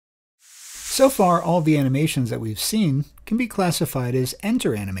So far, all the animations that we've seen can be classified as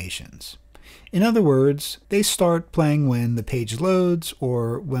enter animations. In other words, they start playing when the page loads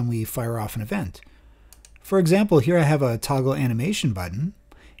or when we fire off an event. For example, here I have a toggle animation button,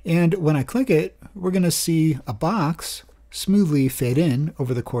 and when I click it, we're going to see a box smoothly fade in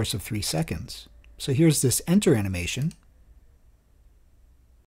over the course of 3 seconds. So here's this enter animation.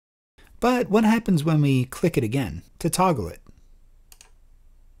 But what happens when we click it again to toggle it?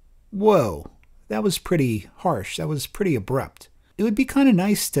 Whoa, that was pretty harsh. That was pretty abrupt. It would be kind of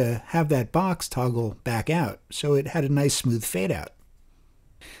nice to have that box toggle back out so it had a nice smooth fade out.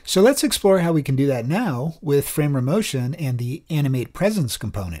 So let's explore how we can do that now with Framer Motion and the AnimatePresence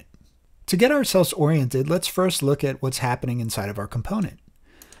component. To get ourselves oriented, let's first look at what's happening inside of our component.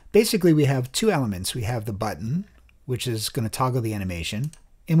 Basically, we have two elements. We have the button, which is going to toggle the animation,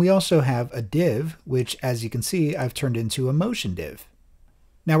 and we also have a div, which, as you can see, I've turned into a motion div.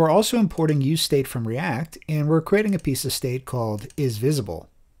 Now we're also importing useState from React, and we're creating a piece of state called isVisible.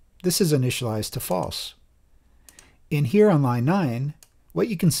 This is initialized to false. In here on line 9, what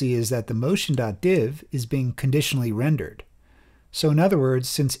you can see is that the motion.div is being conditionally rendered. So in other words,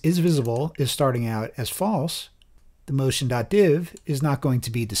 since isVisible is starting out as false, the motion.div is not going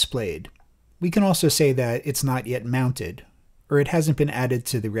to be displayed. We can also say that it's not yet mounted, or it hasn't been added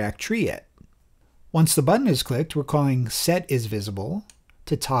to the React tree yet. Once the button is clicked, we're calling setIsVisible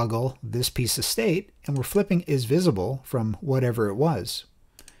to toggle this piece of state, and we're flipping isVisible from whatever it was.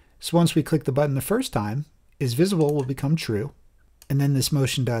 So once we click the button the first time, isVisible will become true, and then this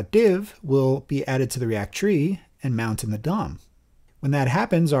motion.div will be added to the React tree and mount in the DOM. When that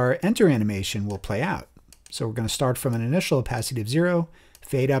happens, our enter animation will play out. So we're going to start from an initial opacity of 0,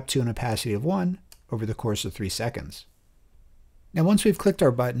 fade up to an opacity of 1 over the course of 3 seconds. Now once we've clicked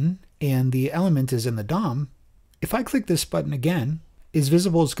our button and the element is in the DOM, if I click this button again,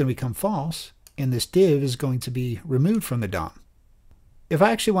 isVisible is going to become false, and this div is going to be removed from the DOM. If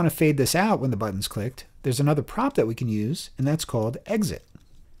I actually want to fade this out when the button's clicked, there's another prop that we can use, and that's called exit.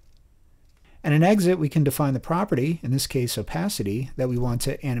 And in exit, we can define the property, in this case opacity, that we want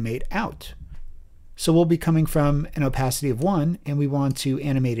to animate out. So we'll be coming from an opacity of 1, and we want to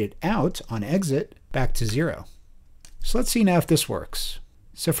animate it out on exit back to 0. So let's see now if this works.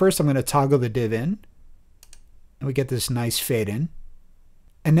 So first I'm going to toggle the div in, and we get this nice fade in.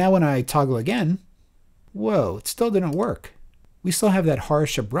 And now when I toggle again, whoa, it still didn't work. We still have that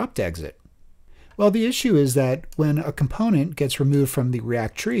harsh, abrupt exit. Well, the issue is that when a component gets removed from the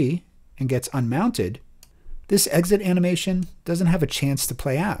React tree and gets unmounted, this exit animation doesn't have a chance to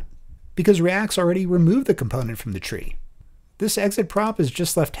play out because React's already removed the component from the tree. This exit prop is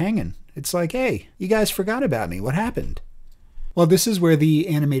just left hanging. It's like, hey, you guys forgot about me. What happened? Well, this is where the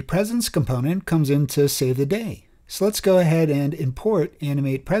AnimatePresence component comes in to save the day. So let's go ahead and import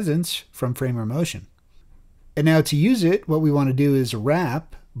AnimatePresence from Framer Motion. And now to use it, what we want to do is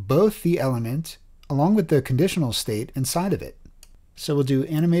wrap both the element along with the conditional state inside of it. So we'll do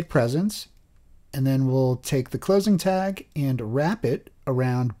AnimatePresence, and then we'll take the closing tag and wrap it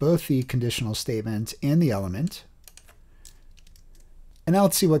around both the conditional statement and the element. And now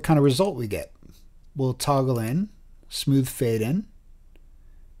let's see what kind of result we get. We'll toggle in, smooth fade in,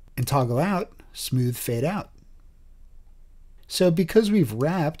 and toggle out, smooth fade out. So because we've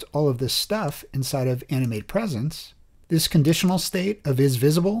wrapped all of this stuff inside of AnimatePresence, this conditional state of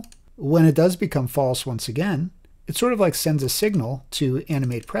isVisible, when it does become false once again, it sort of like sends a signal to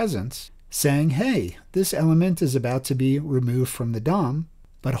AnimatePresence saying, hey, this element is about to be removed from the DOM,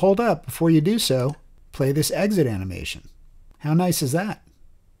 but hold up, before you do so, play this exit animation. How nice is that?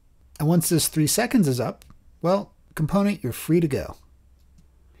 And once this 3 seconds is up, well, component, you're free to go.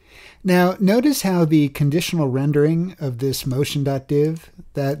 Now, notice how the conditional rendering of this motion.div,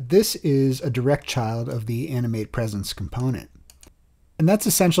 that this is a direct child of the AnimatePresence component. And that's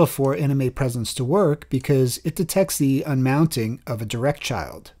essential for AnimatePresence to work because it detects the unmounting of a direct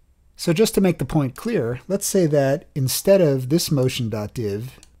child. So just to make the point clear, let's say that instead of this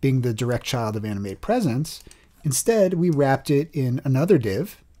motion.div being the direct child of AnimatePresence, instead we wrapped it in another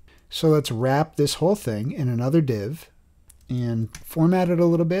div. So let's wrap this whole thing in another div and format it a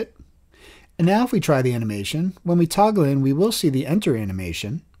little bit. And now if we try the animation, when we toggle in, we will see the enter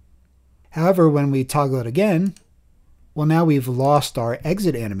animation. However, when we toggle it again, well, now we've lost our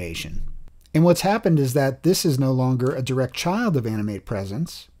exit animation. And what's happened is that this is no longer a direct child of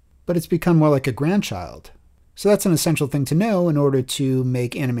AnimatePresence, but it's become more like a grandchild. So that's an essential thing to know in order to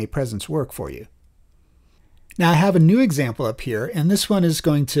make AnimatePresence work for you. Now I have a new example up here, and this one is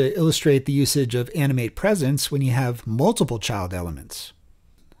going to illustrate the usage of AnimatePresence when you have multiple child elements.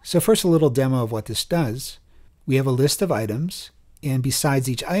 So first, a little demo of what this does. We have a list of items, And besides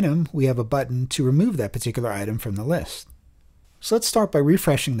each item, we have a button to remove that particular item from the list. So let's start by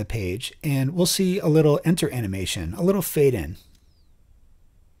refreshing the page, and we'll see a little enter animation, a little fade in.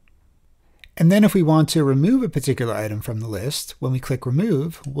 And then if we want to remove a particular item from the list, when we click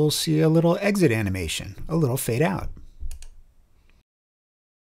remove, we'll see a little exit animation, a little fade out.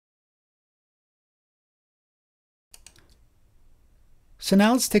 So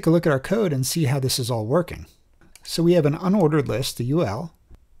now let's take a look at our code and see how this is all working. So we have an unordered list, the UL,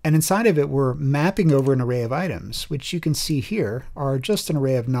 and inside of it we're mapping over an array of items, which you can see here are just an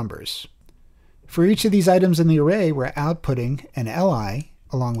array of numbers. For each of these items in the array, we're outputting an LI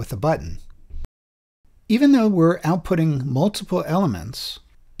along with a button. Even though we're outputting multiple elements,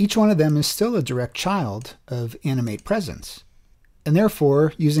 each one of them is still a direct child of AnimatePresence. And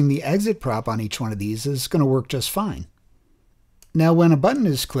therefore, using the exit prop on each one of these is going to work just fine. Now, when a button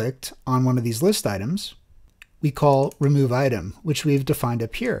is clicked on one of these list items, we call remove item, which we've defined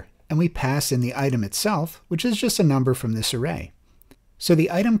up here, and we pass in the item itself, which is just a number from this array. So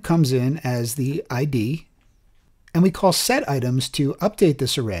the item comes in as the ID, and we call set items to update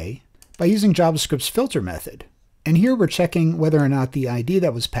this array by using JavaScript's filter method. And here we're checking whether or not the ID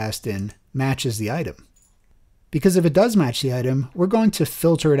that was passed in matches the item. Because if it does match the item, we're going to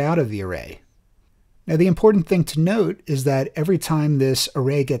filter it out of the array. Now the important thing to note is that every time this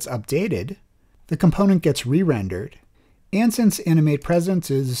array gets updated, the component gets re-rendered. And since AnimatePresence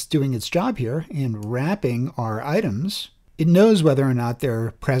is doing its job here in wrapping our items, it knows whether or not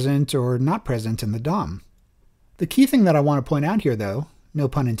they're present or not present in the DOM. The key thing that I want to point out here though, no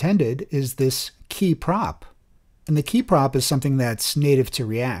pun intended, is this key prop. And the key prop is something that's native to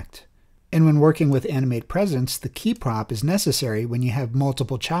React. And when working with AnimatePresence, the key prop is necessary when you have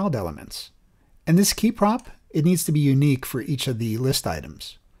multiple child elements. And this key prop, it needs to be unique for each of the list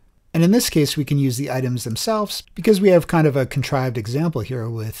items. And in this case, we can use the items themselves because we have kind of a contrived example here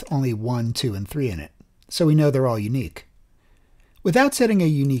with only 1, 2, and 3 in it. So we know they're all unique. Without setting a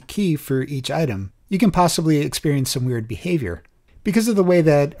unique key for each item, you can possibly experience some weird behavior. Because of the way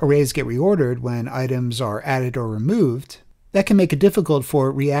that arrays get reordered when items are added or removed, that can make it difficult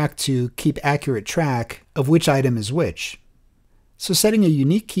for React to keep accurate track of which item is which. So setting a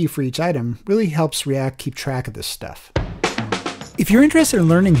unique key for each item really helps React keep track of this stuff. If you're interested in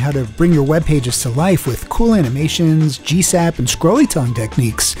learning how to bring your web pages to life with cool animations, GSAP, and scrollytelling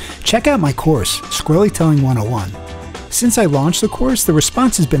techniques, check out my course, Scrollytelling 101. Since I launched the course, the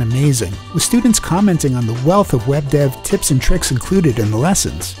response has been amazing, with students commenting on the wealth of web dev tips and tricks included in the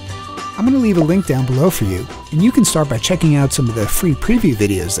lessons. I'm going to leave a link down below for you, and you can start by checking out some of the free preview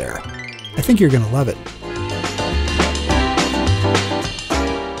videos there. I think you're going to love it.